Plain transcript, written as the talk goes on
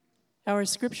Our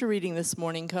scripture reading this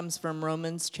morning comes from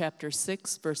Romans chapter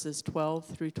 6, verses 12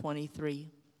 through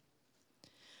 23.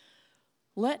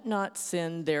 Let not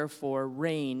sin, therefore,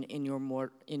 reign in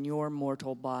your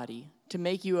mortal body, to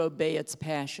make you obey its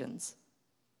passions.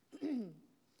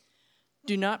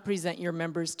 Do not present your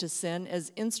members to sin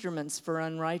as instruments for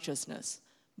unrighteousness,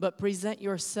 but present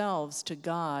yourselves to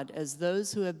God as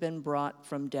those who have been brought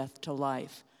from death to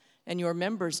life, and your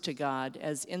members to God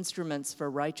as instruments for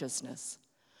righteousness.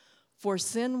 For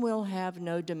sin will have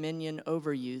no dominion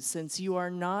over you, since you are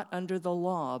not under the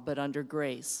law, but under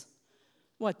grace.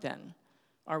 What then?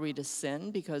 Are we to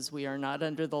sin because we are not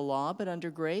under the law, but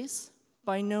under grace?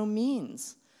 By no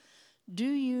means. Do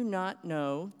you not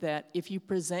know that if you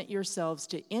present yourselves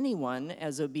to anyone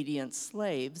as obedient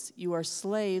slaves, you are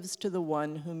slaves to the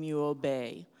one whom you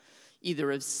obey,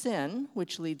 either of sin,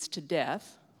 which leads to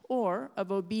death, or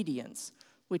of obedience,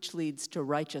 which leads to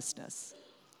righteousness?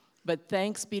 But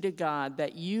thanks be to God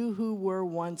that you who were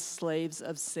once slaves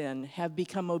of sin have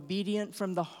become obedient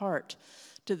from the heart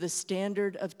to the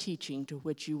standard of teaching to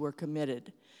which you were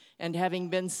committed, and having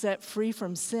been set free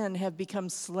from sin, have become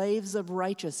slaves of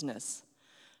righteousness.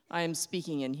 I am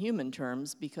speaking in human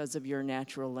terms because of your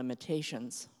natural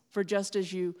limitations. For just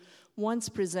as you once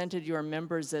presented your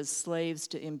members as slaves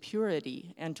to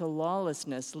impurity and to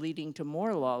lawlessness, leading to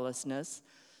more lawlessness,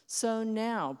 so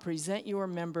now present your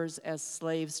members as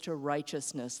slaves to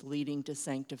righteousness, leading to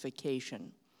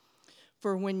sanctification.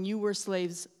 For when you were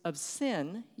slaves of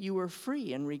sin, you were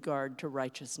free in regard to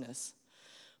righteousness.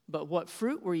 But what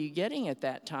fruit were you getting at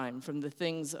that time from the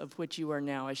things of which you are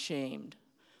now ashamed?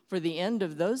 For the end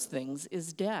of those things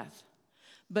is death.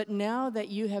 But now that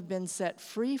you have been set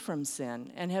free from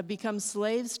sin and have become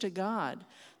slaves to God,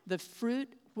 the fruit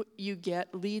you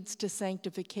get leads to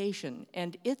sanctification,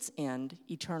 and its end,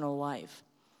 eternal life.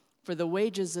 For the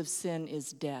wages of sin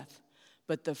is death,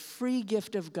 but the free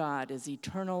gift of God is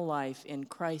eternal life in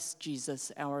Christ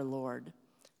Jesus our Lord.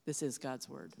 This is God's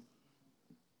word.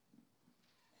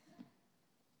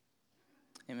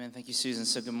 Amen. Thank you, Susan.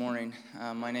 So good morning.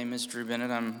 My name is Drew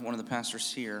Bennett. I'm one of the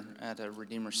pastors here at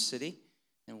Redeemer City,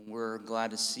 and we're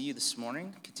glad to see you this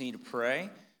morning. Continue to pray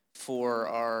for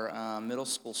our middle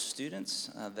school students.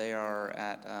 They are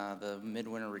at the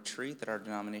midwinter retreat that our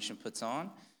denomination puts on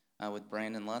with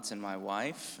Brandon Lutz and my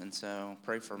wife. And so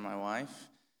pray for my wife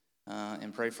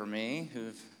and pray for me,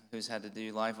 who's had to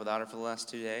do life without her for the last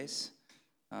 2 days.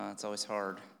 It's always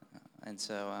hard. And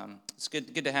so it's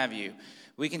good to have you.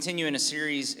 We continue in a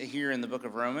series here in the book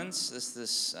of Romans.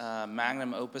 This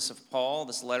magnum opus of Paul,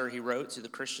 this letter he wrote to the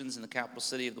Christians in the capital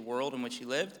city of the world in which he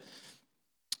lived.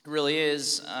 It really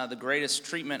is the greatest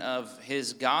treatment of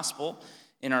his gospel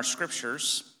in our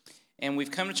scriptures. And we've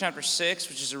come to chapter 6,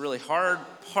 which is a really hard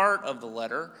part of the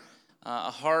letter,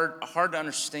 hard to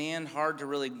understand, hard to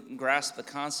really grasp the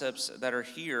concepts that are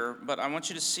here. But I want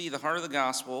you to see the heart of the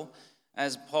gospel,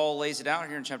 as Paul lays it out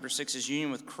here in chapter 6, is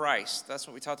union with Christ. That's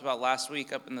what we talked about last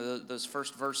week up in those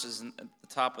first verses at the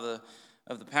top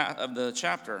of the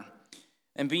chapter.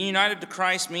 And being united to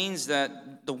Christ means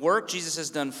that the work Jesus has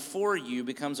done for you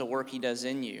becomes a work he does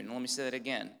in you. And let me say that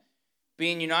again.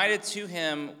 Being united to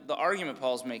him, the argument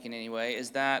Paul's making anyway, is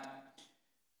that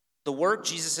the work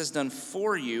Jesus has done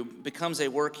for you becomes a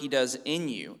work he does in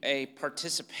you, a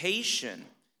participation,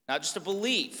 not just a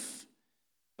belief,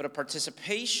 but a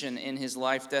participation in his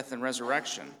life, death, and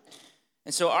resurrection.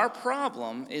 And so our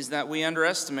problem is that we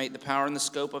underestimate the power and the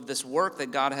scope of this work that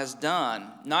God has done.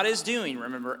 Not is doing,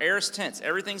 remember, aorist tense.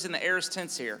 Everything's in the aorist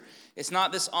tense here. It's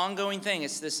not this ongoing thing.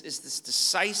 It's this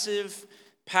decisive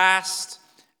past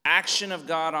action of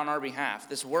God on our behalf,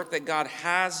 this work that God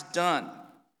has done.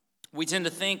 We tend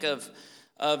to think of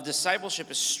discipleship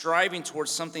as striving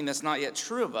towards something that's not yet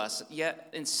true of us, yet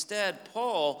instead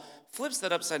Paul flips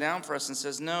that upside down for us and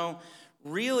says, no,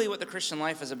 really what the Christian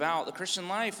life is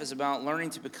about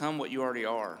learning to become what you already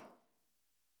are.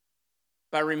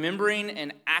 By remembering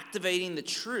and activating the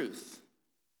truth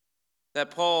that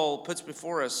Paul puts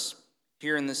before us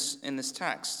here in this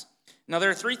text. Now there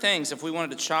are three things, if we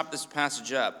wanted to chop this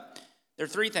passage up, there are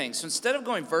three things. So instead of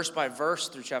going verse by verse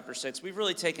through chapter 6, we've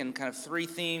really taken kind of three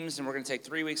themes, and we're going to take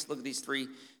 3 weeks to look at these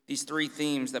three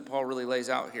themes that Paul really lays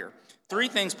out here. Three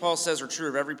things Paul says are true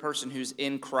of every person who's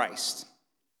in Christ.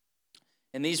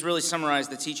 And these really summarize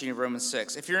the teaching of Romans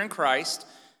 6. If you're in Christ,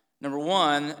 number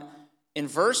one, in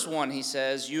verse 1 he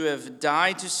says, you have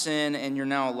died to sin and you're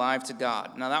now alive to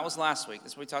God. Now that was last week.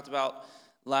 That's what we talked about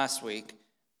last week.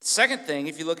 Second thing,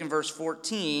 if you look in verse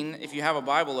 14, if you have a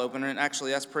Bible open, and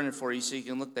actually that's printed for you so you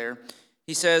can look there.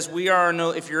 He says,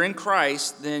 if you're in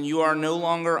Christ, then you are no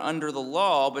longer under the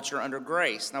law, but you're under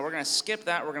grace. Now, we're going to skip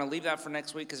that. We're going to leave that for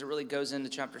next week because it really goes into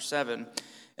chapter 7.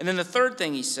 And then the third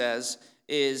thing he says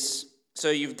is, so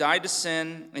you've died to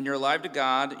sin and you're alive to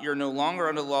God. You're no longer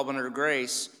under the law, but under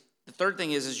grace. The third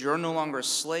thing is you're no longer a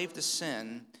slave to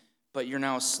sin, but you're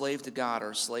now a slave to God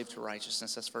or a slave to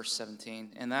righteousness. That's verse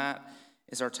 17. And that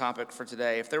is our topic for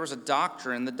today. If there was a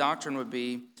doctrine, the doctrine would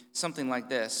be something like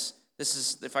this. This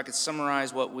is, if I could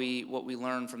summarize what we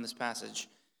learn from this passage,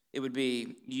 it would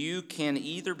be, you can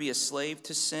either be a slave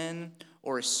to sin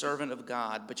or a servant of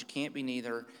God, but you can't be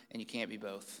neither, and you can't be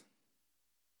both.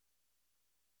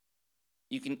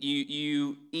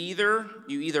 You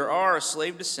either are a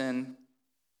slave to sin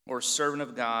or a servant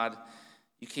of God.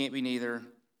 You can't be neither,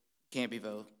 can't be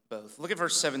both. Look at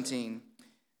verse 17,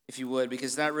 if you would,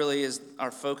 because that really is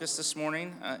our focus this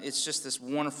morning. It's just this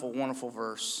wonderful, wonderful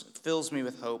verse. It fills me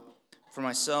with hope for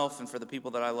myself and for the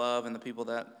people that I love and the people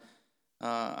that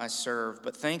I serve.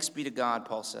 But thanks be to God,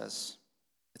 Paul says.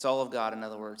 It's all of God, in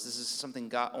other words. This is something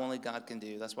only God can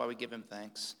do. That's why we give him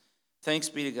thanks. Thanks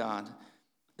be to God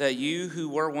that you who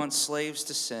were once slaves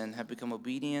to sin have become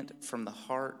obedient from the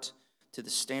heart to the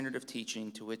standard of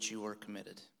teaching to which you were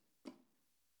committed.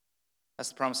 That's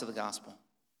the promise of the gospel.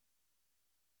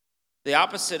 The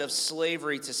opposite of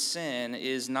slavery to sin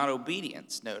is not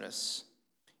obedience, notice.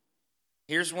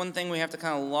 Here's one thing we have to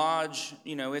kind of lodge,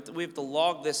 we have to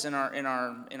log this in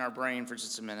our brain for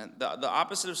just a minute. The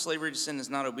opposite of slavery to sin is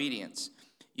not obedience.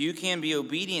 You can be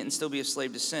obedient and still be a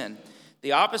slave to sin.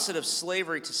 The opposite of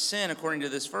slavery to sin, according to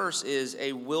this verse, is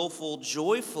a willful,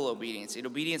 joyful obedience, an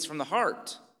obedience from the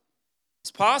heart.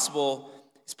 It's possible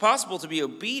to be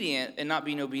obedient and not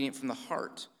being obedient from the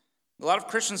heart. A lot of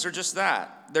Christians are just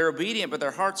that. They're obedient, but their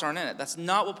hearts aren't in it. That's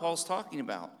not what Paul's talking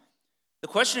about. The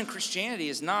question in Christianity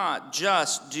is not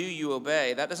just, do you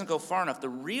obey? That doesn't go far enough. The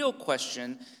real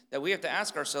question that we have to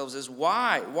ask ourselves is,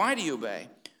 why? Why do you obey?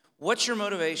 What's your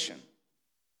motivation?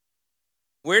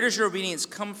 Where does your obedience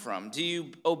come from? Do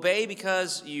you obey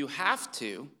because you have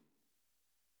to,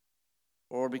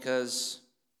 or because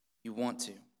you want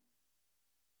to?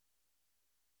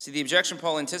 See, the objection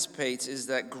Paul anticipates is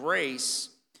that grace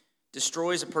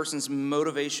destroys a person's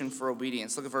motivation for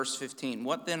obedience. Look at verse 15.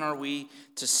 What then are we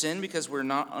to sin because we're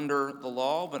not under the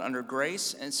law but under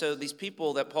grace? And so these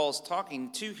people that Paul's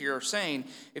talking to here are saying,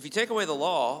 if you take away the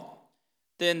law,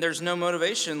 then there's no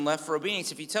motivation left for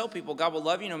obedience. If you tell people God will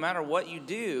love you no matter what you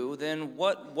do, then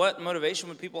what motivation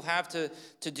would people have to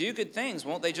do good things?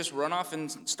 Won't they just run off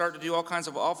and start to do all kinds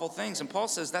of awful things? And Paul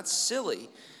says that's silly.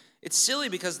 It's silly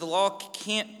because the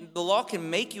law can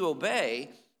make you obey.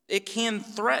 It can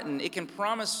threaten, it can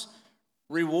promise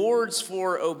rewards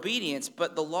for obedience,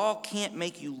 but the law can't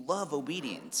make you love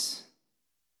obedience.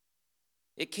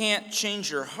 It can't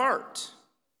change your heart,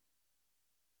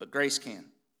 but grace can.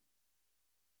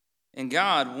 And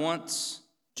God wants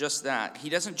just that. He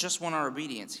doesn't just want our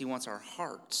obedience, he wants our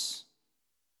hearts.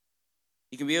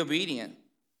 You can be obedient.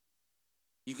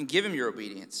 You can give him your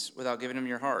obedience without giving him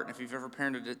your heart. And if you've ever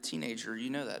parented a teenager, you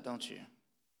know that, don't you?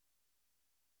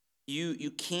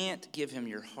 You can't give him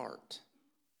your heart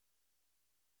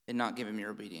and not give him your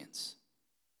obedience.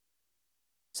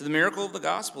 So the miracle of the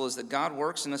gospel is that God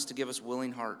works in us to give us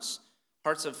willing hearts.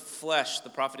 Hearts of flesh, the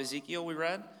prophet Ezekiel we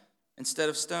read, instead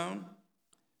of stone.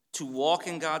 To walk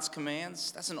in God's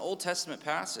commands. That's an Old Testament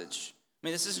passage. I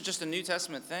mean, this isn't just a New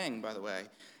Testament thing, by the way.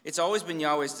 It's always been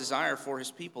Yahweh's desire for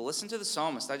his people. Listen to the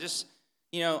psalmist.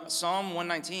 Psalm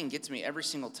 119 gets me every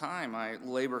single time I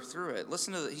labor through it.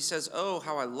 Listen to he says, oh,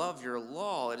 how I love your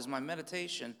law. It is my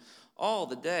meditation all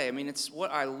the day. I mean, it's what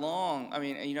I long. I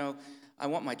mean, I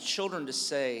want my children to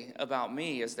say about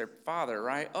me as their father,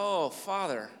 right? Oh,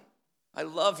 Father, I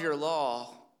love your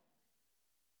law.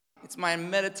 It's my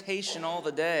meditation all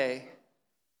the day.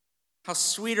 How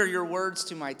sweet are your words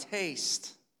to my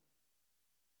taste.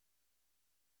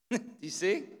 Do you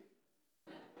see?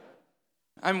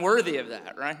 I'm worthy of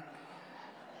that, right?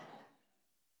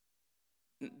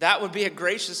 That would be a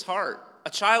gracious heart. A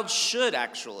child should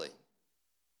actually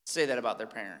say that about their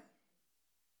parent.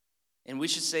 And we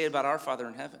should say it about our Father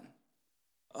in heaven.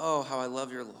 Oh, how I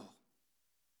love your law.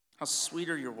 How sweet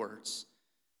are your words.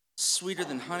 Sweeter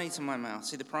than honey to my mouth.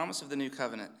 See, the promise of the new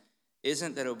covenant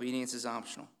isn't that obedience is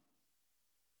optional.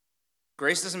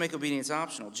 Grace doesn't make obedience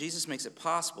optional. Jesus makes it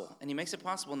possible. And he makes it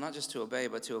possible not just to obey,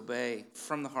 but to obey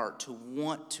from the heart, to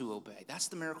want to obey. That's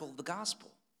the miracle of the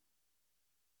gospel.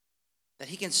 That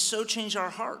he can so change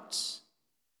our hearts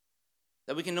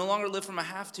that we can no longer live from a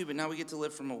have to, but now we get to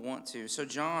live from a want to. So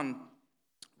John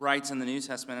writes in the New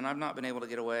Testament, and I've not been able to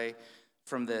get away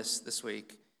from this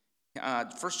week. 1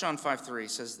 John 5:3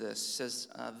 says this. It says,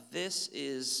 this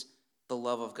is the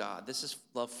love of God. This is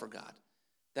love for God,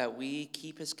 that we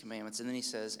keep his commandments. And then he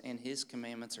says, and his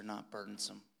commandments are not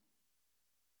burdensome.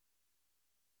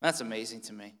 That's amazing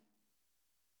to me.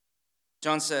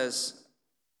 John says,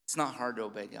 it's not hard to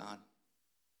obey God.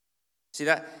 See,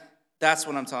 that's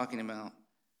what I'm talking about.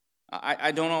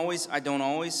 I don't always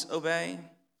obey,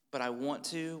 but I want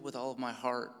to with all of my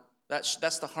heart.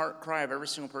 That's the heart cry of every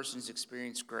single person who's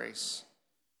experienced grace.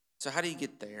 So how do you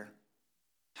get there?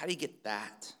 How do you get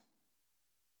that?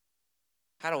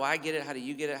 How do I get it? How do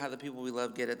you get it? How do the people we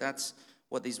love get it? That's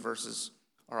what these verses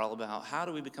are all about. How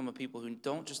do we become a people who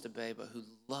don't just obey, but who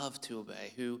love to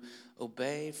obey, who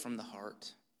obey from the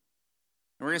heart?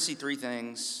 And we're going to see three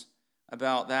things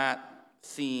about that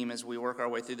theme as we work our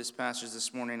way through this passage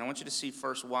this morning. I want you to see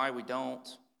first why we don't,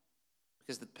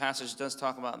 because the passage does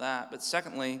talk about that. But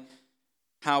secondly,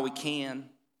 how we can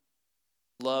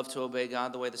love to obey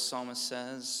God the way the psalmist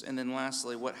says. And then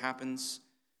lastly, what happens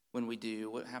when we do?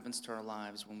 What happens to our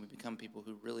lives when we become people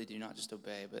who really do not just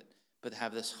obey, but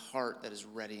have this heart that is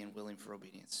ready and willing for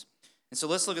obedience. And so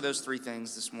let's look at those three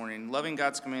things this morning. Loving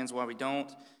God's commands, why we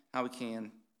don't, how we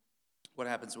can, what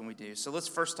happens when we do. So let's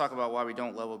first talk about why we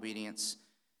don't love obedience.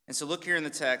 And so look here in the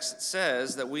text. It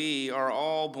says that we are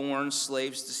all born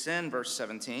slaves to sin, verse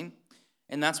 17.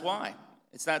 And that's why.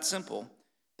 It's that simple.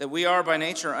 That we are by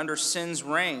nature under sin's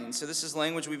reign. So this is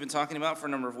language we've been talking about for a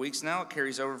number of weeks now. It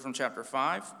carries over from chapter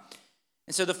 5.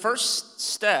 And so the first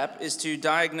step is to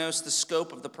diagnose the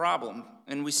scope of the problem.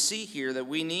 And we see here that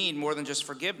we need more than just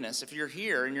forgiveness. If you're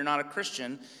here and you're not a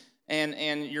Christian,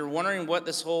 and you're wondering what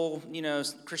this whole,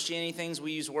 Christianity things,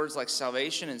 we use words like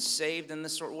salvation and saved and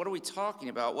this sort, what are we talking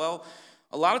about? Well,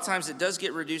 a lot of times it does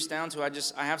get reduced down to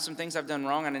I have some things I've done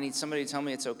wrong and I need somebody to tell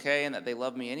me it's okay and that they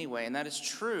love me anyway, and that is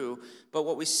true. But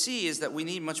what we see is that we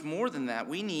need much more than that.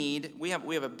 We have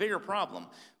a bigger problem.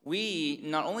 We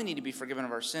not only need to be forgiven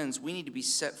of our sins, we need to be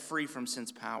set free from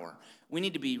sin's power. We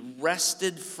need to be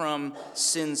wrested from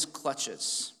sin's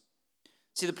clutches.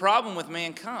 See, the problem with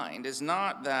mankind is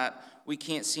not that we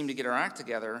can't seem to get our act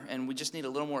together and we just need a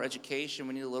little more education,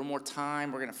 we need a little more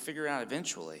time, we're going to figure it out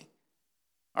eventually.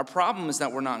 Our problem is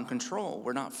that we're not in control,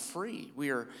 we're not free.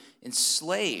 We are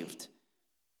enslaved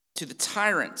to the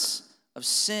tyrants of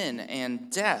sin and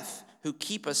death who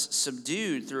keep us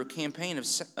subdued through a campaign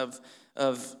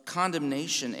of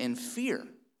condemnation and fear.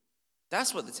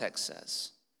 That's what the text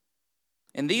says.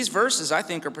 And these verses, I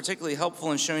think, are particularly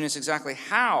helpful in showing us exactly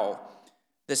how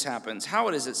this happens, how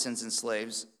it is that sin's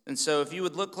enslaves. And so if you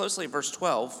would look closely at verse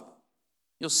 12,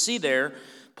 you'll see there,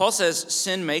 Paul says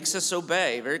sin makes us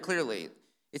obey very clearly.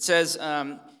 It says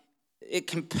it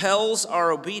compels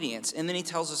our obedience, and then he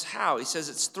tells us how. He says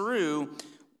it's through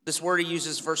this word he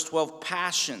uses, verse 12,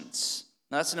 passions.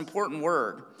 Now, that's an important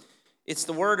word. It's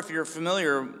the word, if you're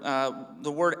familiar,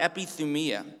 the word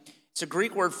epithumia. It's a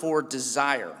Greek word for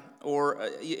desire, or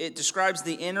it describes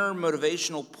the inner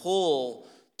motivational pull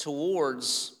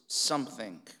towards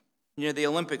something. The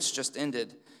Olympics just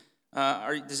ended.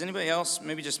 Does anybody else,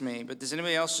 maybe just me, but does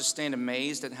anybody else just stand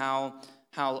amazed at how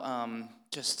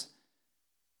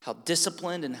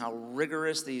disciplined and how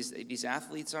rigorous these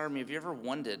athletes are? I mean, have you ever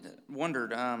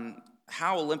wondered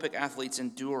how Olympic athletes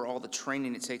endure all the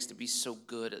training it takes to be so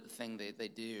good at the thing they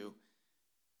do?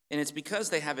 And it's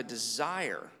because they have a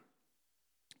desire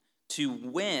to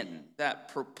win that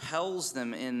propels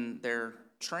them in their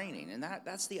training. And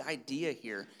that's the idea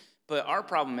here. But our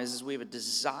problem is we have a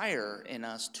desire in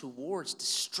us towards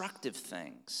destructive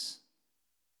things.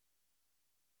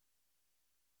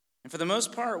 And for the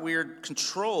most part, we are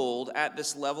controlled at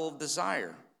this level of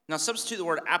desire. Now, substitute the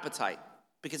word appetite,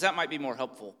 because that might be more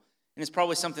helpful. And it's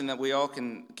probably something that we all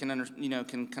can kind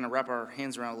of wrap our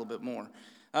hands around a little bit more.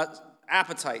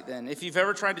 Appetite, then. If you've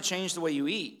ever tried to change the way you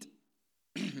eat,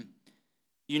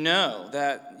 you know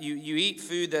that you eat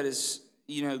food that is,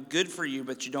 good for you,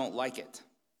 but you don't like it.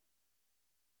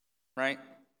 Right?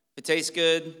 If it tastes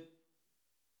good,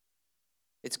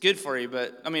 it's good for you,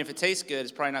 but, if it tastes good,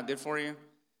 it's probably not good for you.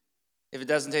 If it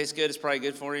doesn't taste good, it's probably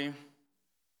good for you.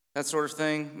 That sort of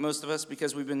thing, most of us,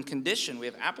 because we've been conditioned. We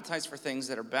have appetites for things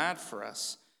that are bad for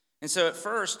us. And so at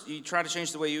first, you try to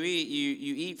change the way you eat.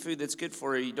 You eat food that's good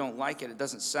for you. You don't like it. It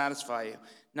doesn't satisfy you.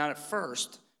 Not at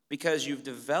first, because you've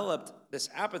developed this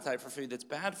appetite for food that's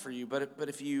bad for you. But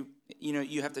if you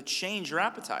have to change your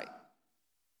appetite.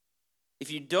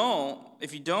 If you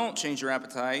don't change your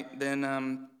appetite,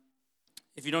 then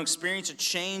if you don't experience a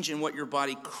change in what your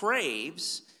body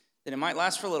craves, then it might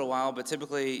last for a little while, but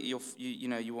typically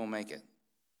you won't make it.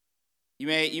 You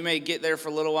may get there for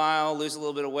a little while, lose a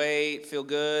little bit of weight, feel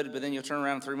good, but then you'll turn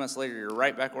around 3 months later, you're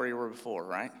right back where you were before,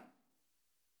 right?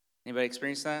 Anybody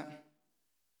experience that?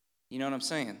 You know what I'm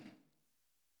saying?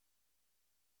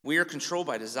 We are controlled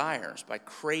by desires, by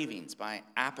cravings, by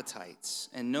appetites,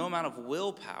 and no amount of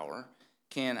willpower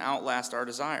can outlast our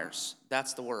desires.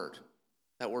 That's the word,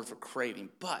 that word for craving.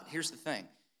 But here's the thing,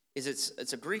 is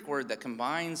it's a Greek word that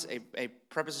combines a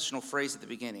prepositional phrase at the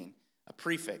beginning, a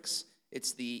prefix.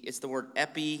 It's the word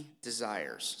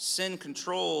epi-desires. Sin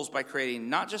controls by creating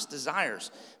not just desires,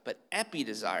 but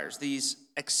epi-desires, these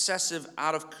excessive,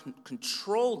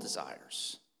 out-of-control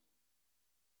desires.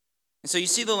 And so you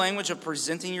see the language of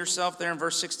presenting yourself there in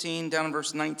verse 16, down in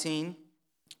verse 19.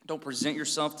 Don't present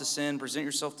yourself to sin, present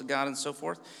yourself to God, and so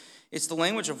forth. It's the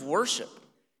language of worship.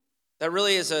 That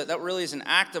really is an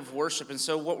act of worship. And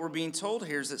so what we're being told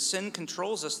here is that sin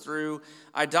controls us through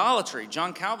idolatry.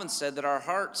 John Calvin said that our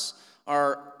hearts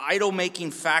are idol-making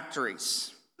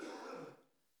factories.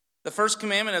 The first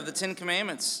commandment of the 10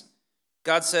 Commandments,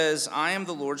 God says, I am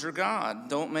the Lord your God.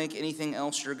 Don't make anything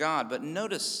else your God. But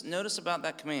notice about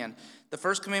that command. The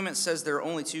first commandment says there are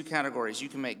only two categories. You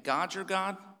can make God your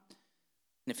God,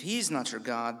 and if he's not your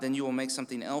God, then you will make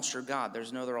something else your God.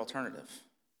 There's no other alternative.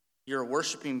 You're a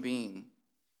worshiping being.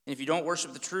 And if you don't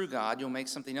worship the true God, you'll make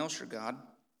something else your God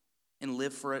and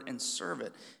live for it and serve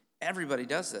it. Everybody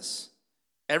does this.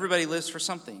 Everybody lives for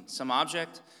something, some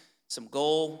object, some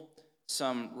goal,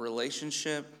 some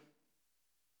relationship.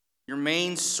 Your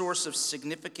main source of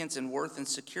significance and worth and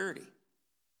security.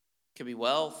 It could be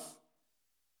wealth.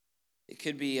 It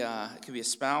could be a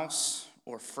spouse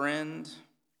or friend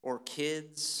or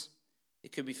kids.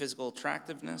 It could be physical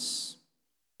attractiveness.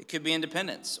 It could be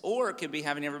independence. Or it could be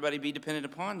having everybody be dependent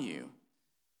upon you.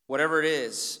 Whatever it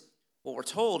is, what we're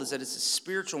told is that it's a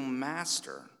spiritual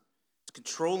master. It's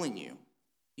controlling you.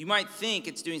 You might think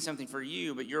it's doing something for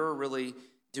you, but you're really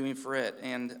doing for it.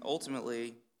 And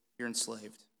ultimately, you're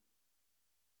enslaved.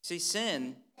 See,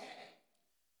 sin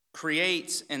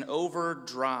creates an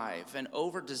overdrive, an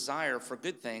over-desire for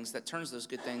good things that turns those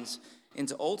good things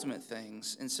into ultimate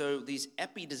things. And so these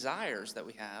epi-desires that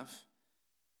we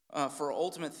have for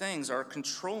ultimate things are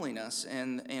controlling us,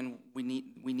 and we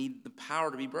need the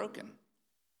power to be broken.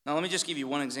 Now, let me just give you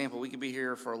one example. We could be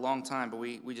here for a long time, but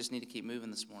we just need to keep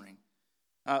moving this morning.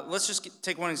 Let's just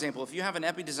take one example. If you have an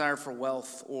epi-desire for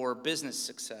wealth or business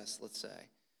success, let's say,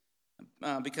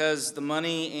 because the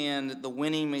money and the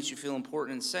winning makes you feel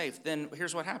important and safe, then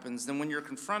here's what happens. Then when you're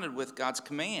confronted with God's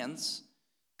commands,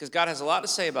 because God has a lot to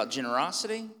say about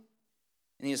generosity, and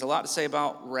he has a lot to say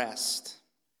about rest.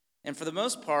 And for the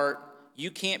most part,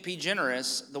 you can't be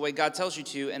generous the way God tells you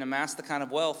to and amass the kind of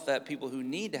wealth that people who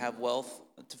need to have wealth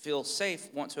to feel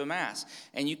safe want to amass.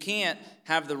 And you can't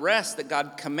have the rest that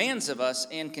God commands of us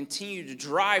and continue to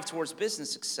drive towards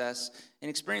business success and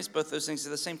experience both those things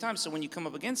at the same time. So when you come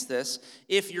up against this,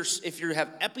 if you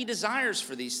have epi-desires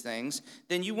for these things,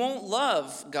 then you won't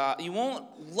love God. You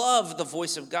won't love the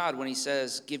voice of God when he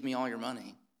says, give me all your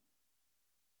money.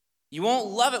 You won't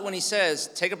love it when he says,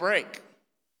 take a break.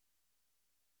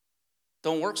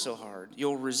 Don't work so hard.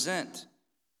 You'll resent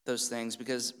those things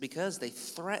because they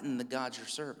threaten the God you're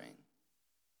serving.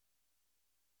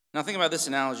 Now think about this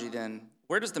analogy then.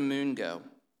 Where does the moon go?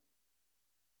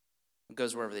 It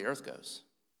goes wherever the earth goes,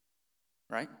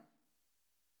 right?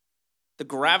 The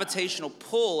gravitational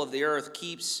pull of the earth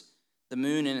keeps the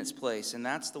moon in its place, and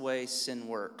that's the way sin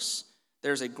works.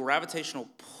 There's a gravitational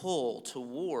pull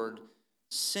toward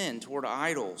sin, toward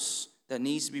idols that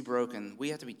needs to be broken. We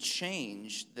have to be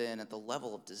changed then at the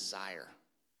level of desire.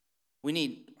 We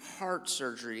need heart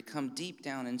surgery to come deep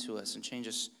down into us and change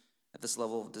us at this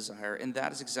level of desire. And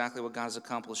that is exactly what God is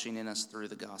accomplishing in us through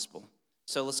the gospel.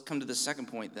 So let's come to the second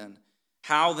point then.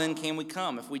 How then can we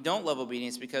come? If we don't love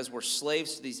obedience because we're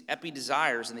slaves to these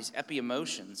epi-desires and these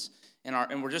epi-emotions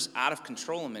and we're just out of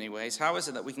control in many ways, how is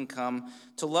it that we can come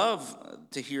to love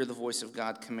to hear the voice of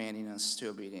God commanding us to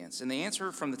obedience? And the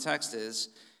answer from the text is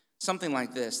something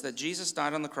like this, that Jesus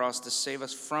died on the cross to save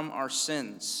us from our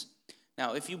sins.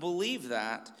 Now, if you believe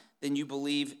that, then you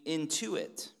believe into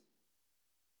it.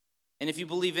 And if you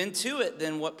believe into it,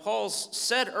 then what Paul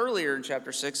said earlier in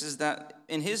chapter 6 is that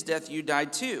in his death you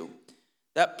died too.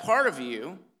 That part of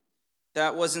you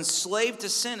that was enslaved to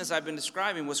sin, as I've been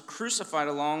describing, was crucified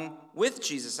along with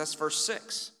Jesus. That's verse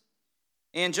 6.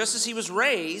 And just as he was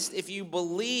raised, if you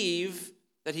believe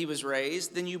that he was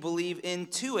raised, then you believe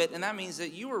into it, and that means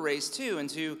that you were raised too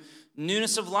into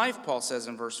newness of life, Paul says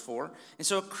in verse 4. And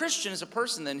so a Christian is a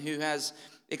person then who has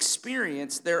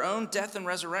experienced their own death and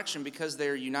resurrection because they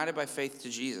are united by faith to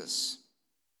Jesus.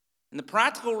 And the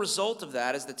practical result of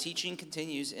that, as the teaching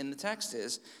continues in the text,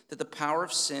 is that the power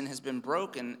of sin has been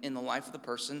broken in the life of the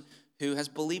person who has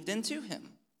believed into him.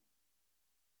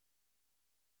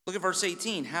 Look at verse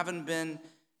 18.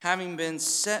 Having been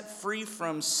set free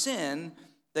from sin,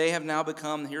 they have now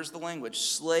become, here's the language,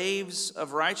 slaves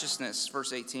of righteousness,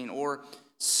 verse 18, or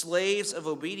slaves of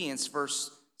obedience,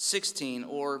 verse 16,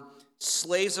 or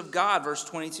slaves of God, verse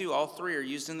 22. All three are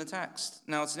used in the text.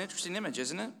 Now, it's an interesting image,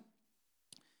 isn't it?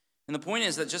 And the point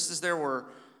is that just as there were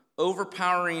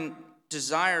overpowering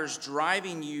desires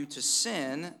driving you to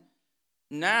sin,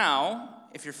 now,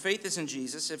 if your faith is in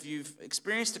Jesus, if you've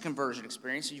experienced a conversion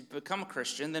experience, you've become a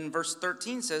Christian, then verse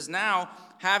 13 says, now,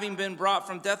 having been brought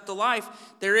from death to life,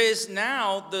 there is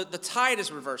now, the tide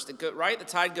is reversed, right? The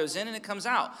tide goes in and it comes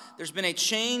out. There's been a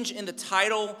change in the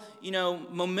tidal,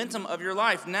 momentum of your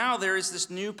life. Now there is this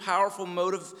new powerful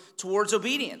motive towards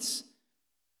obedience.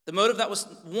 The motive that was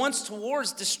once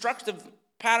towards destructive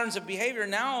patterns of behavior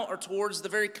now are towards the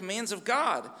very commands of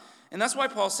God. And that's why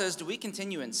Paul says, do we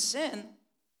continue in sin?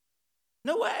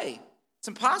 No way. It's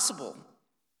impossible.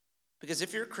 Because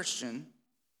if you're a Christian,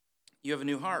 you have a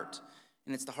new heart,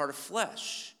 and it's the heart of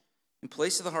flesh in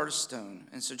place of the heart of stone.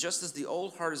 And so just as the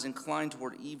old heart is inclined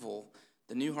toward evil,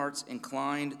 the new heart's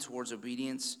inclined towards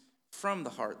obedience from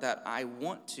the heart, that I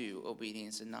want to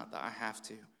obedience and not that I have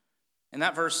to. And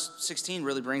that verse 16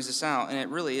 really brings this out, and it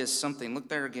really is something. Look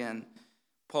there again.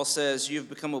 Paul says, you've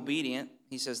become obedient.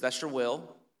 He says, that's your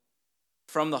will.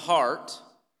 From the heart.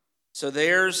 So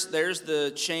there's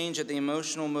the change at the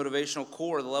emotional, motivational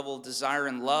core, the level of desire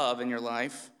and love in your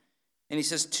life. And he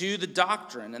says, to the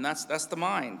doctrine, and that's the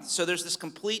mind. So there's this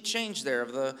complete change there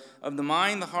of the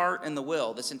mind, the heart, and the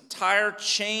will. This entire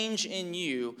change in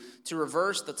you to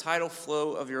reverse the tidal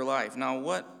flow of your life. Now,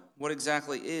 what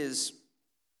exactly is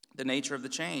the nature of the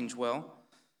change? Well,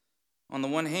 on the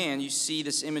one hand, you see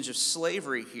this image of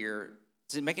slavery here.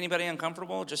 Does it make anybody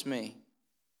uncomfortable? Just me.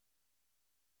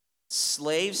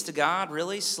 Slaves to God,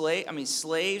 really?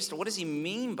 Slaves. What does he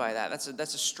mean by that? That's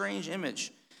a strange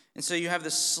image. And so you have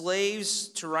the slaves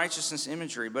to righteousness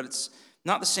imagery, but it's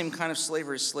not the same kind of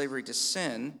slavery as slavery to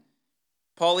sin.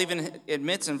 Paul even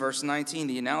admits in verse 19,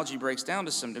 the analogy breaks down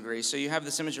to some degree. So you have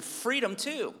this image of freedom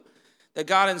too, that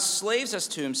God enslaves us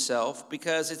to himself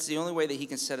because it's the only way that he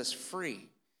can set us free.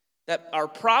 That our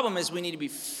problem is we need to be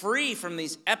free from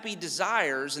these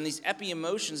epi-desires and these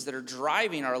epi-emotions that are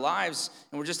driving our lives,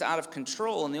 and we're just out of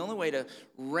control. And the only way to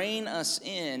rein us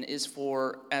in is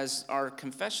for, as our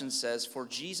confession says, for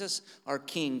Jesus, our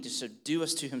King, to subdue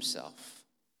us to himself.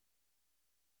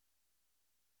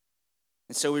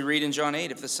 And so we read in John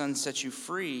 8, if the Son sets you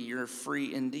free, you're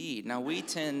free indeed. Now we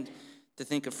tend to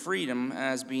think of freedom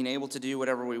as being able to do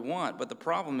whatever we want, but the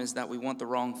problem is that we want the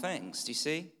wrong things. Do you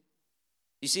see?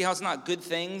 You see how it's not a good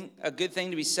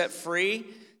thing to be set free,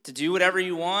 to do whatever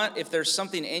you want if there's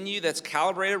something in you that's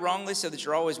calibrated wrongly so that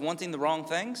you're always wanting the wrong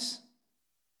things?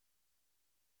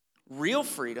 Real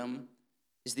freedom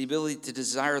is the ability to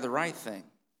desire the right thing.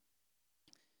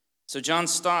 So John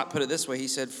Stott put it this way. He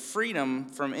said, freedom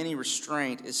from any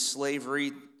restraint is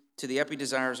slavery to the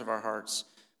epi-desires of our hearts,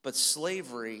 but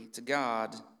slavery to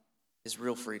God is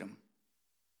real freedom. And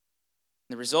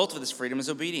the result of this freedom is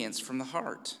obedience from the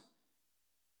heart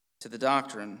to the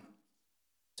doctrine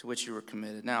to which you were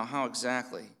committed. Now, how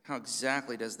exactly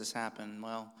does this happen?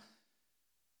 Well,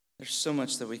 there's so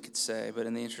much that we could say, but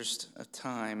in the interest of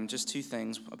time, just two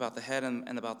things about the head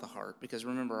and about the heart. Because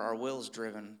remember, our will is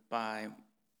driven by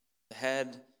the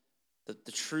head,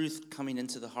 the truth coming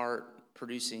into the heart,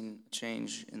 producing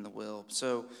change in the will.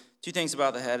 So, two things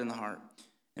about the head and the heart.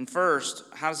 And first,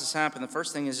 how does this happen? The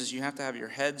first thing is you have to have your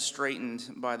head straightened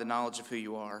by the knowledge of who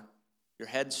you are. Your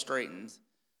head straightened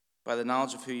by the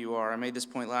knowledge of who you are. I made this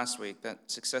point last week, that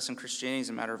success in Christianity is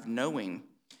a matter of knowing.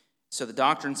 So the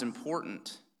doctrine's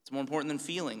important. It's more important than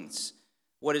feelings.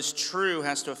 What is true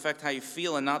has to affect how you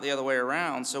feel and not the other way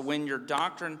around. So when your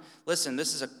doctrine, listen,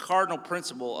 this is a cardinal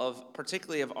principle of,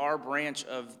 particularly of our branch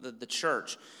of the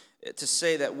church, to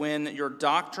say that when your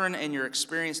doctrine and your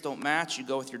experience don't match, you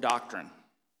go with your doctrine.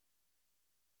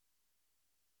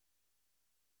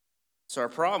 So our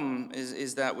problem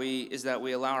is that we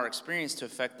allow our experience to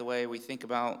affect the way we think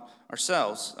about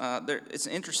ourselves. It's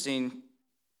interesting.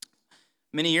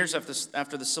 Many years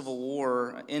after the Civil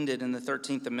War ended and the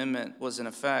 13th Amendment was in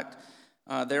effect,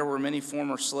 there were many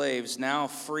former slaves, now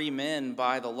free men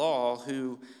by the law,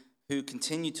 who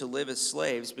continued to live as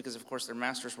slaves because, of course, their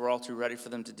masters were all too ready for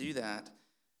them to do that.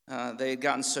 They had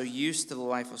gotten so used to the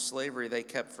life of slavery, they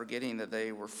kept forgetting that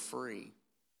they were free.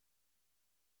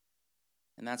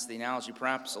 And that's the analogy,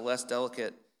 perhaps a less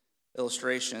delicate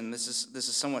illustration. This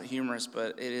is somewhat humorous,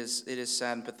 but it is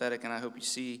sad and pathetic, and I hope you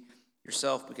see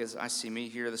yourself because I see me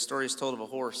here. The story is told of a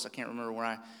horse. I can't remember where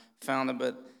I found it,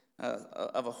 but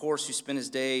of a horse who spent his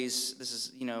days, this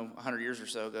is 100 years or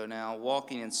so ago now,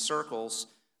 walking in circles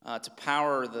to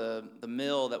power the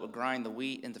mill that would grind the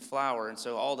wheat into flour. And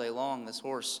so all day long, this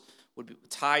horse would be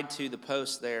tied to the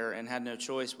post there and had no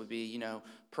choice, would be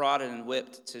prodded and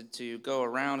whipped to go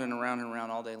around and around and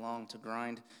around all day long to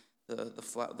grind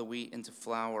the wheat into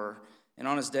flour. And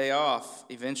on his day off,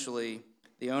 eventually,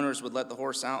 the owners would let the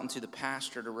horse out into the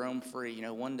pasture to roam free.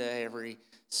 One day every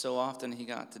so often he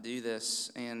got to do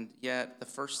this. And yet the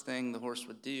first thing the horse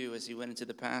would do as he went into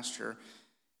the pasture,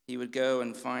 he would go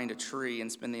and find a tree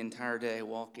and spend the entire day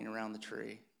walking around the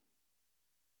tree,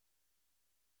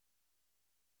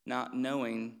 not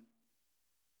knowing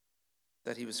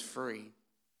that he was free.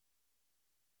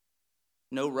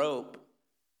 No rope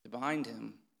to bind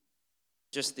him,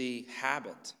 just the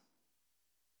habit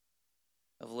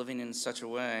of living in such a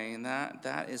way. And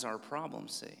that is our problem,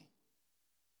 see.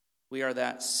 We are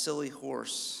that silly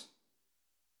horse.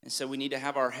 And so we need to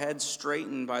have our heads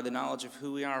straightened by the knowledge of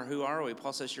who we are. Who are we?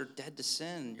 Paul says, you're dead to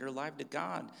sin. You're alive to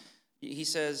God. He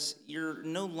says, you're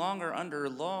no longer under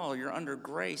law. You're under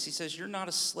grace. He says, you're not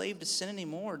a slave to sin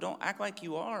anymore. Don't act like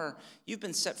you are. You've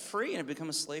been set free and have become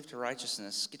a slave to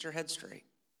righteousness. Get your head straight.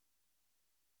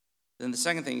 Then the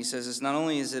second thing he says is not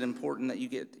only is it important that you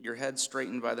get your head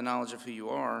straightened by the knowledge of who you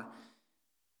are,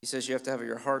 he says you have to have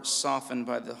your heart softened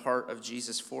by the heart of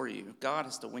Jesus for you. God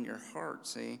has to win your heart,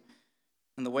 see?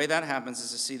 And the way that happens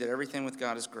is to see that everything with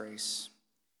God is grace.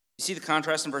 You see the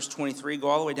contrast in verse 23. Go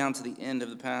all the way down to the end of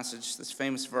the passage, this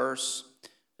famous verse.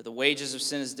 For the wages of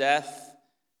sin is death,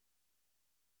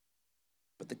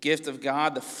 but the gift of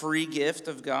God, the free gift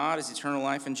of God, is eternal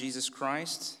life in Jesus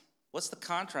Christ. What's the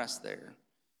contrast there?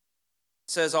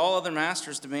 It says all other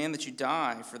masters demand that you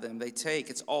die for them. They take.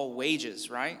 It's all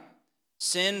wages, right?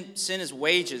 Sin is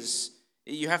wages.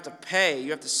 You have to pay.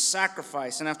 You have to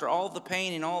sacrifice. And after all of the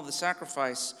pain and all of the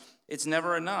sacrifice, it's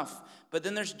never enough. But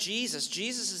then there's Jesus.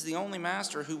 Jesus is the only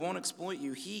master who won't exploit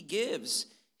you. He gives.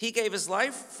 He gave his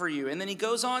life for you. And then he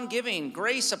goes on giving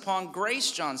grace upon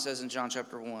grace, John says in John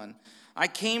chapter 1. I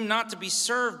came not to be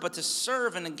served, but to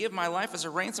serve and to give my life as a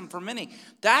ransom for many.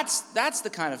 That's the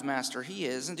kind of master he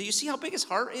is. And do you see how big his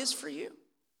heart is for you?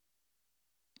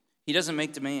 He doesn't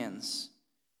make demands.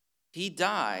 He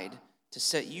died to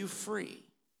set you free.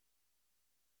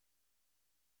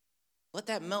 Let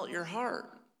that melt your heart.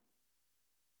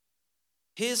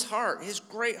 His heart, his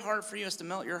great heart for you is to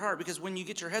melt your heart, because when you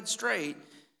get your head straight,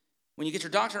 when you get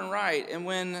your doctrine right, and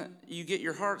when you get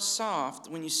your heart soft,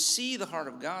 when you see the heart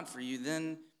of God for you,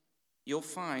 then you'll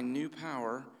find new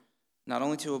power, not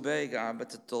only to obey God, but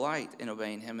to delight in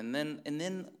obeying him. And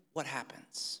then what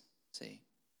happens? See?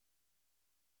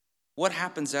 What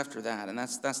happens after that? And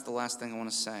that's the last thing I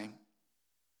want to say.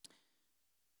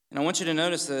 And I want you to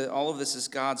notice that all of this is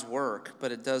God's work,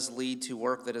 but it does lead to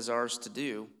work that is ours to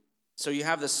do. So you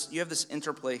have this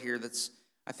interplay here that's,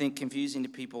 I think, confusing to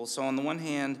people. So on the one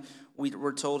hand,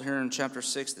 we're told here in chapter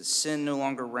 6 that sin no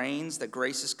longer reigns, that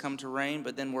grace has come to reign,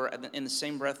 but then we're in the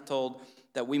same breath told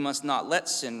that we must not let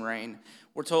sin reign.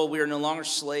 We're told we are no longer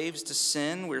slaves to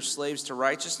sin, we're slaves to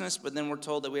righteousness, but then we're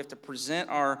told that we have to present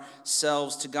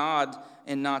ourselves to God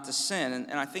and not to sin.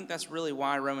 And I think that's really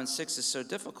why Romans 6 is so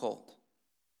difficult,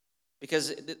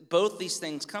 because both these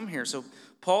things come here. So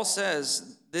Paul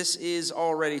says, this is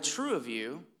already true of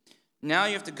you. Now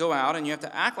you have to go out and you have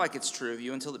to act like it's true of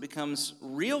you until it becomes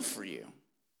real for you.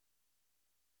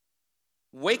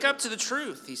 Wake up to the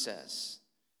truth, he says,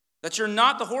 that you're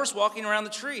not the horse walking around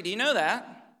the tree. Do you know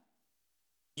that?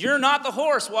 You're not the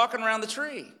horse walking around the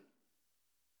tree.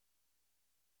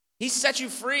 He set you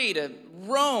free to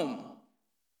roam.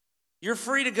 You're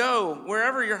free to go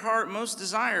wherever your heart most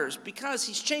desires, because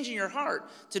he's changing your heart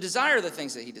to desire the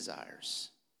things that he desires.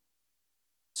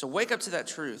 So wake up to that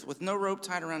truth with no rope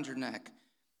tied around your neck.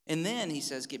 And then he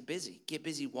says, get busy. Get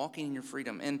busy walking in your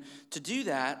freedom. And to do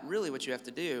that, really what you have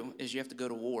to do is you have to go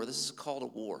to war. This is a call to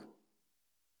war.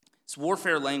 It's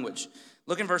warfare language.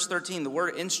 Look in verse 13. The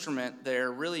word instrument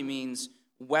there really means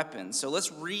weapon. So let's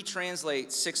retranslate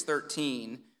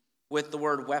 6:13 with the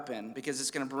word weapon, because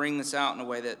it's going to bring this out in a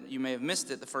way that you may have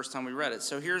missed it the first time we read it.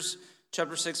 So here's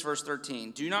chapter 6, verse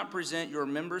 13. Do not present your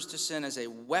members to sin as a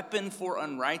weapon for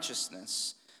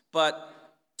unrighteousness, but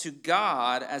to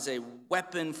God as a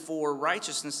weapon for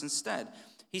righteousness instead.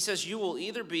 He says you will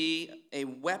either be a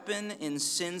weapon in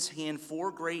sin's hand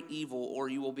for great evil, or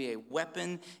you will be a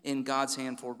weapon in God's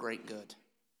hand for great good.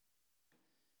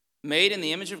 Made in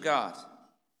the image of God,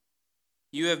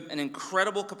 you have an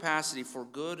incredible capacity for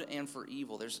good and for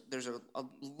evil. There's a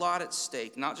lot at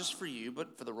stake, not just for you,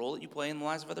 but for the role that you play in the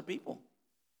lives of other people.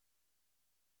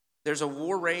 There's a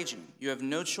war raging. You have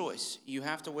no choice. You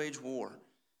have to wage war.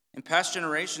 And past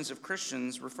generations of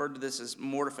Christians referred to this as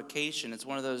mortification. It's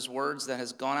one of those words that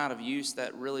has gone out of use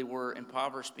that really were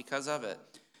impoverished because of it.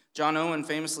 John Owen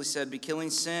famously said, "Be killing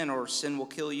sin or sin will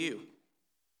kill you."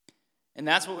 And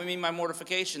that's what we mean by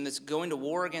mortification. That's going to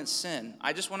war against sin.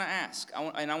 I just want to ask,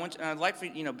 I'd like for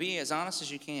you to be as honest as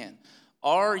you can.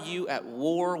 Are you at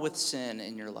war with sin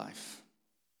in your life?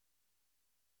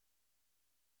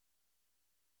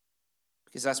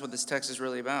 Because that's what this text is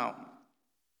really about.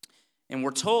 And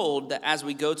we're told that as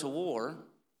we go to war,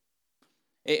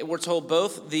 we're told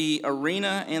both the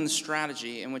arena and the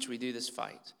strategy in which we do this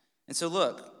fight. And so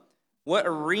look, what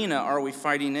arena are we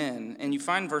fighting in? And you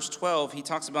find in verse 12, he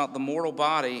talks about the mortal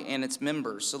body and its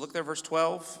members. So look there, verse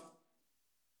 12.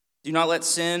 Do not let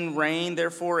sin reign,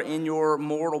 therefore, in your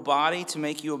mortal body to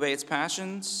make you obey its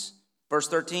passions. Verse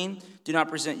 13, do not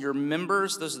present your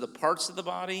members, those are the parts of the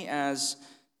body, as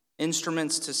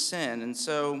instruments to sin. And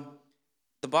so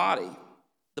the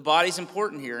body's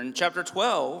important here. In chapter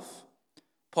 12,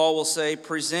 Paul will say,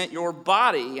 present your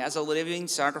body as a living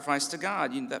sacrifice to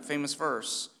God, that famous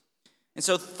verse. And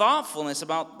so thoughtfulness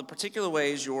about the particular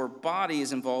ways your body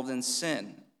is involved in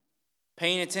sin,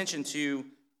 paying attention to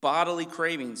bodily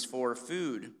cravings for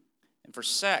food and for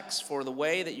sex, for the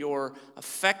way that you're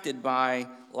affected by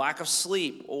lack of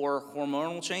sleep or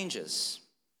hormonal changes,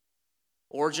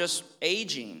 or just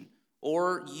aging,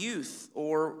 or youth,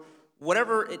 or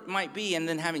whatever it might be, and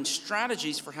then having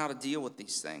strategies for how to deal with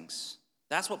these things.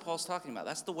 That's what Paul's talking about.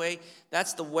 That's the way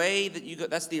that you go.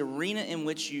 That's the arena in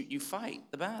which you fight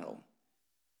the battle.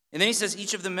 And then he says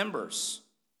each of the members.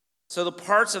 So the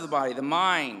parts of the body, the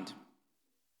mind,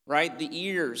 right? The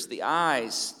ears, the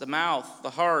eyes, the mouth, the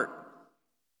heart,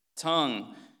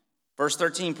 tongue. Verse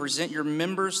 13, present your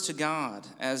members to God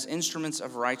as instruments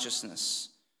of righteousness.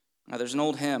 Now there's an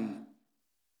old hymn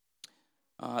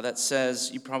that says,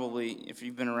 you probably, if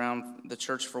you've been around the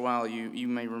church for a while, you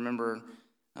may remember,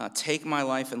 take my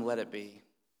life and let it be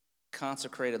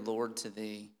consecrated, Lord, to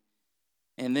thee.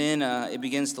 And then it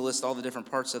begins to list all the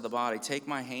different parts of the body. Take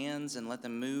my hands and let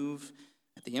them move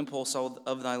at the impulse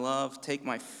of thy love. Take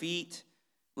my feet,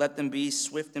 let them be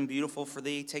swift and beautiful for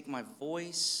thee. Take my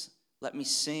voice, let me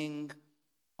sing,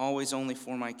 always only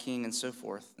for my King, and so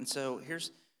forth. And so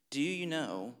do you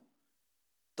know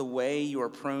the way you are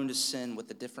prone to sin with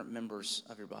the different members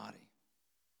of your body?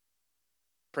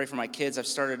 Pray for my kids. I've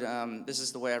started, this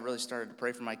is the way I really started to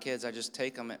pray for my kids. I just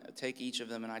take each of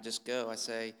them and I just go. I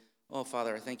say, oh,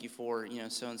 Father, I thank you for,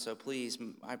 so-and-so. Please,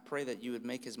 I pray that you would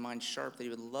make his mind sharp, that he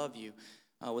would love you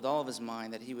with all of his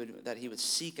mind, that he would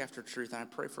seek after truth. And I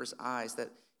pray for his eyes, that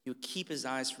you would keep his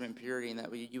eyes from impurity, and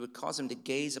that you would cause him to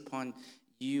gaze upon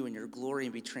you and your glory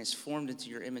and be transformed into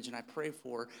your image. And I pray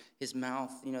for his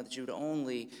mouth, that you would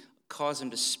only cause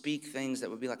him to speak things that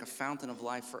would be like a fountain of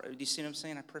life. Do you see what I'm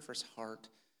saying? I pray for his heart.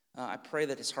 I pray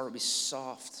that his heart would be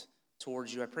soft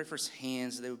towards you. I pray for his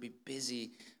hands, that they would be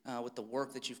busy with the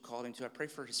work that you've called him to. I pray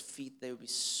for his feet, they would be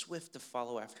swift to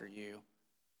follow after you.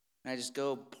 And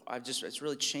it's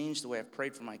really changed the way I've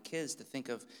prayed for my kids, to think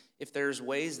of, if there's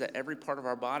ways that every part of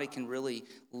our body can really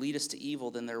lead us to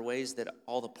evil, then there are ways that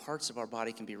all the parts of our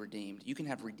body can be redeemed. You can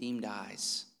have redeemed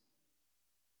eyes.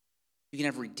 You can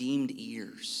have redeemed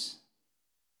ears.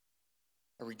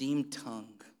 A redeemed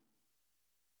tongue.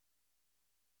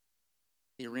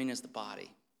 The arena is the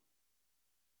body.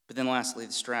 But then lastly,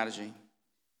 the strategy.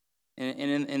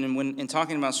 And when in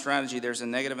talking about strategy, there's a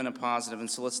negative and a positive, and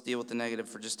so let's deal with the negative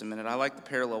for just a minute. I like the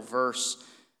parallel verse,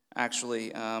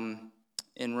 actually,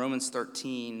 in Romans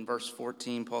 13, verse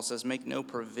 14, Paul says, make no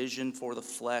provision for the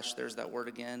flesh, there's that word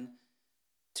again,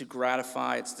 to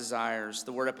gratify its desires.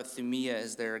 The word epithumia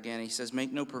is there again. He says,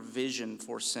 make no provision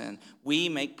for sin. We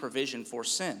make provision for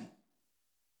sin.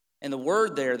 And the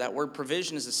word there, that word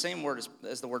provision, is the same word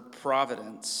as the word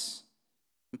providence.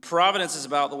 And providence is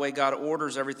about the way God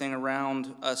orders everything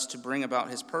around us to bring about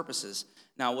his purposes.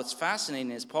 Now, what's fascinating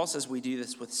is Paul says we do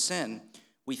this with sin.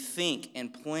 We think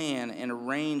and plan and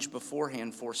arrange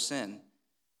beforehand for sin.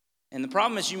 And the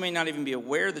problem is you may not even be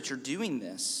aware that you're doing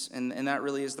this, and that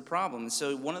really is the problem. And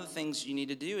so one of the things you need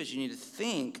to do is you need to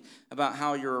think about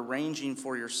how you're arranging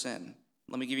for your sin.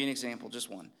 Let me give you an example,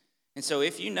 just one. And so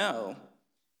if you know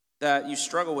that you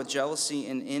struggle with jealousy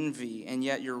and envy, and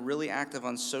yet you're really active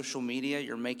on social media,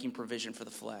 you're making provision for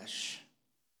the flesh.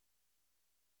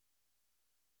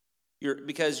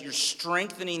 Because you're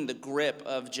strengthening the grip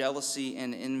of jealousy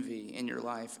and envy in your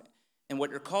life. And what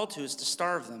you're called to is to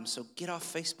starve them. So get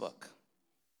off Facebook.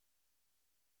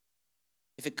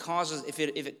 If it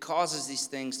causes these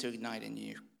things to ignite in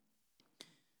you.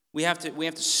 We have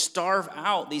to starve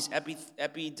out these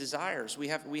epi desires. We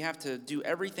have to do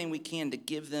everything we can to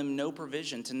give them no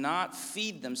provision, to not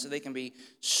feed them so they can be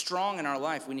strong in our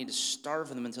life. We need to starve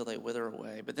them until they wither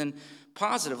away. But then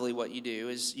positively what you do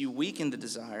is you weaken the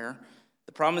desire.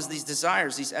 The problem is these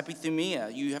desires, these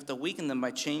epithumia, you have to weaken them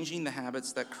by changing the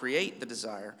habits that create the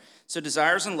desire. So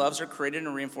desires and loves are created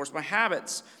and reinforced by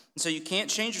habits. And so you can't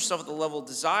change yourself at the level of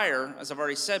desire, as I've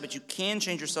already said, but you can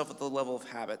change yourself at the level of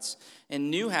habits.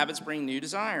 And new habits bring new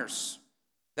desires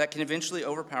that can eventually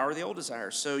overpower the old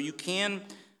desires. So you can,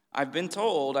 I've been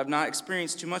told, I've not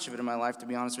experienced too much of it in my life, to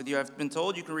be honest with you. I've been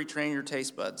told you can retrain your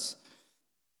taste buds,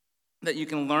 that you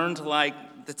can learn to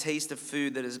like the taste of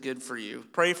food that is good for you.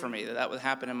 Pray for me that that would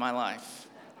happen in my life.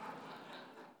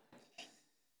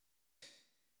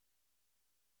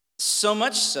 So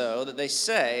much so that they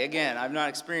say, again, I've not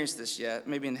experienced this yet,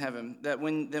 maybe in heaven, that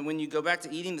when you go back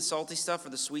to eating the salty stuff or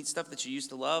the sweet stuff that you used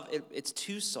to love, it's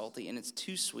too salty and it's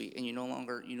too sweet, and you no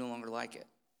longer like it.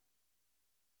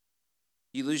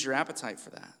 You lose your appetite for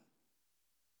that.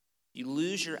 You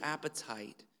lose your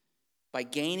appetite. By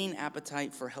gaining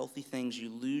appetite for healthy things, you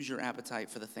lose your appetite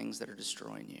for the things that are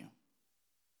destroying you.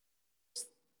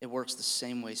 It works the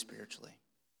same way spiritually.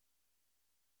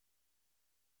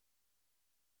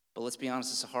 But let's be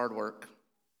honest, it's a hard work.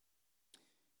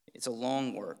 It's a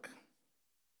long work.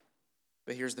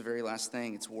 But here's the very last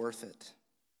thing, it's worth it.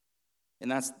 And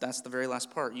that's the very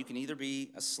last part. You can either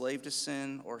be a slave to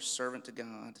sin or a servant to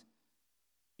God.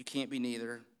 You can't be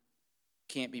neither.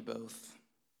 Can't be both.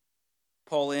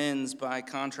 Paul ends by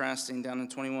contrasting down in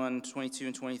 21, 22,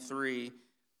 and 23,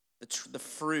 the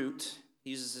fruit. He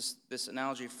uses this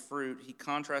analogy of fruit. He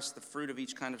contrasts the fruit of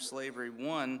each kind of slavery.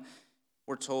 One,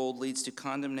 we're told, leads to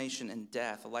condemnation and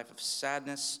death, a life of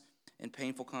sadness and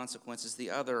painful consequences. The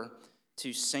other,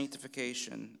 to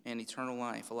sanctification and eternal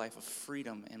life, a life of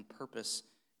freedom and purpose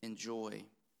and joy.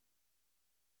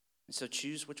 And so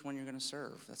choose which one you're going to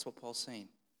serve. That's what Paul's saying.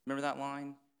 Remember that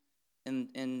line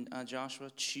in Joshua?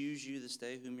 Choose you this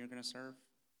day whom you're going to serve.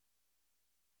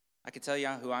 I can tell you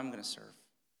who I'm going to serve.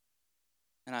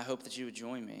 And I hope that you would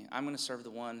join me. I'm going to serve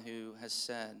the one who has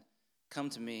said, "Come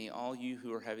to me, all you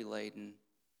who are heavy laden,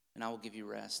 and I will give you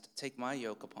rest. Take my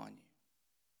yoke upon you.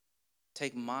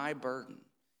 Take my burden.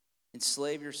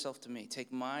 Enslave yourself to me.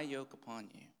 Take my yoke upon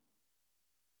you.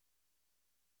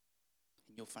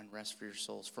 And you'll find rest for your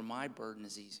souls. For my burden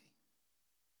is easy,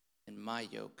 and my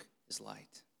yoke is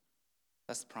light."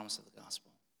 That's the promise of the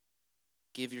gospel.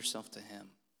 Give yourself to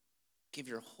him. Give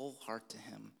your whole heart to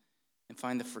him, and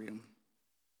find the freedom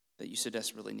that you so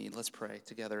desperately need. Let's pray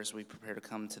together as we prepare to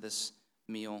come to this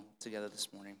meal together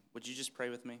this morning. Would you just pray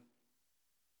with me?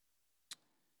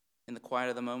 In the quiet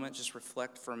of the moment, just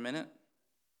reflect for a minute.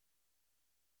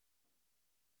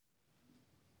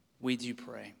 We do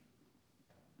pray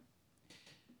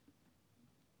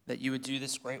that you would do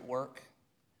this great work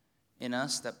in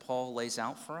us that Paul lays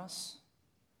out for us.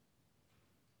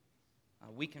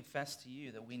 We confess to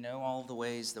you that we know all the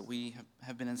ways that we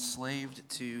have been enslaved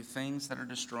to things that are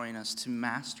destroying us, to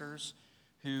masters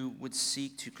who would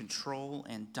seek to control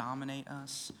and dominate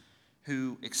us,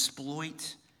 who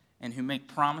exploit and who make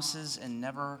promises and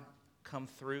never come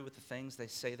through with the things they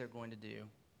say they're going to do.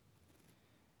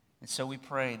 And so we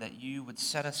pray that you would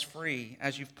set us free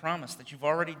as you've promised, that you've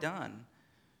already done.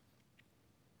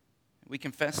 We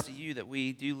confess to you that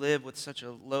we do live with such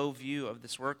a low view of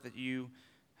this work that you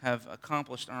have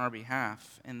accomplished on our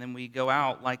behalf. And then we go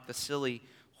out like the silly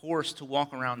horse to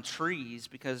walk around trees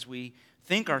because we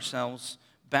think ourselves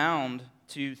bound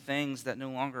to things that no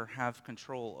longer have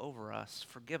control over us.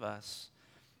 Forgive us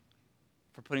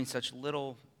for putting such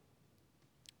little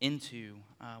into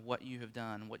what you have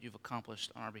done, what you've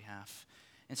accomplished on our behalf.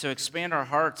 And so expand our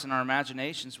hearts and our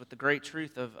imaginations with the great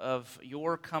truth of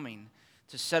your coming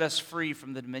to set us free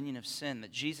from the dominion of sin,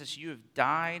 that Jesus, you have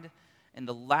died and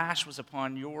the lash was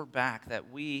upon your back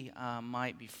that we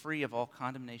might be free of all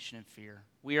condemnation and fear.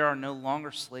 We are no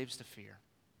longer slaves to fear.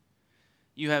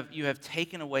 You have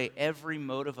taken away every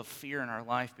motive of fear in our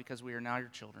life because we are now your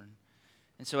children.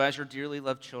 And so as your dearly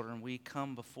loved children, we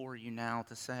come before you now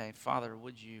to say, Father,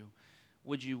 would you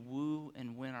woo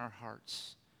and win our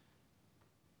hearts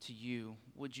to you?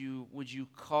 Would you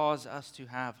cause us to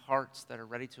have hearts that are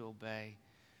ready to obey,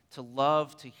 to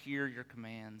love, to hear your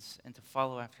commands, and to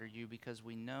follow after you, because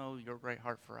we know your great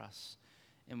heart for us.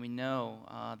 And we know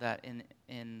that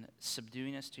in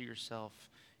subduing us to yourself,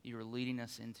 you are leading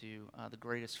us into the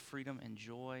greatest freedom and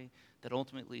joy that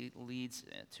ultimately leads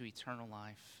to eternal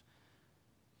life.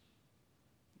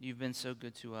 You've been so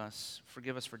good to us.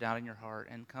 Forgive us for doubting your heart.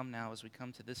 And come now as we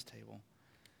come to this table.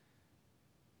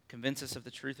 Convince us of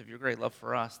the truth of your great love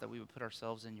for us, that we would put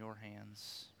ourselves in your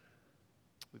hands.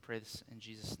 We pray this in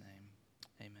Jesus'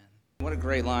 name. Amen. What a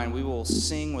great line. We will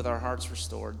sing with our hearts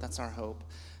restored. That's our hope.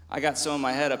 I got so in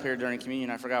my head up here during communion,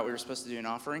 I forgot we were supposed to do an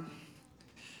offering.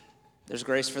 There's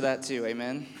grace for that too,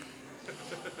 amen?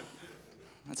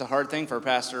 That's a hard thing for a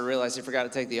pastor to realize he forgot to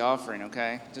take the offering,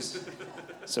 okay?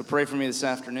 So pray for me this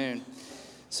afternoon.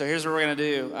 So here's what we're going to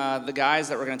do. The guys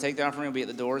that we're going to take the offering will be at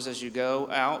the doors as you go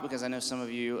out, because I know some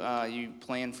of you, you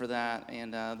plan for that.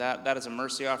 And that is a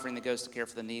mercy offering that goes to care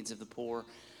for the needs of the poor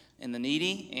and the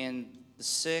needy and the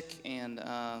sick and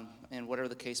whatever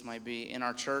the case might be in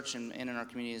our church and in our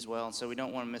community as well. And so we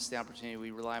don't want to miss the opportunity.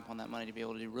 We rely upon that money to be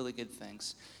able to do really good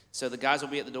things. So the guys will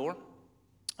be at the door.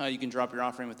 You can drop your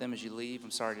offering with them as you leave.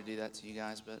 I'm sorry to do that to you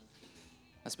guys, but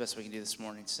that's the best we can do this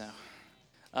morning. So,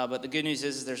 but the good news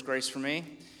is there's grace for me,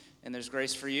 and there's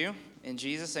grace for you in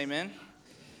Jesus. Amen.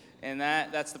 And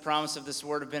that's the promise of this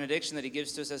word of benediction that he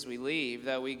gives to us as we leave.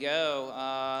 That we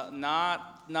go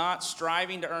not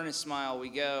striving to earn his smile. We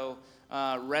go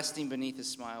resting beneath his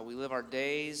smile. We live our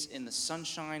days in the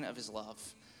sunshine of his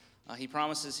love. He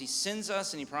promises, he sends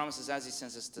us, and he promises as he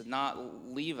sends us to not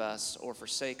leave us or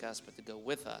forsake us, but to go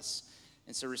with us.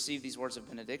 And so receive these words of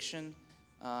benediction.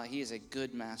 He is a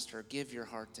good master. Give your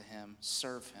heart to him.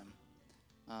 Serve him.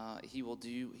 He will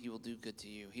do good to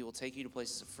you. He will take you to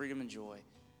places of freedom and joy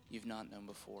you've not known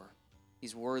before.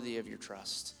 He's worthy of your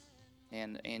trust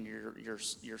and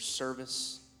your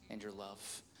service and your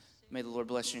love. May the Lord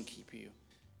bless you and keep you.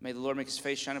 May the Lord make his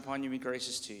face shine upon you and be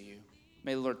gracious to you.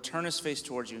 May the Lord turn his face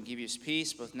towards you and give you his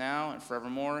peace, both now and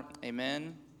forevermore.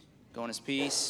 Amen. Go in his peace.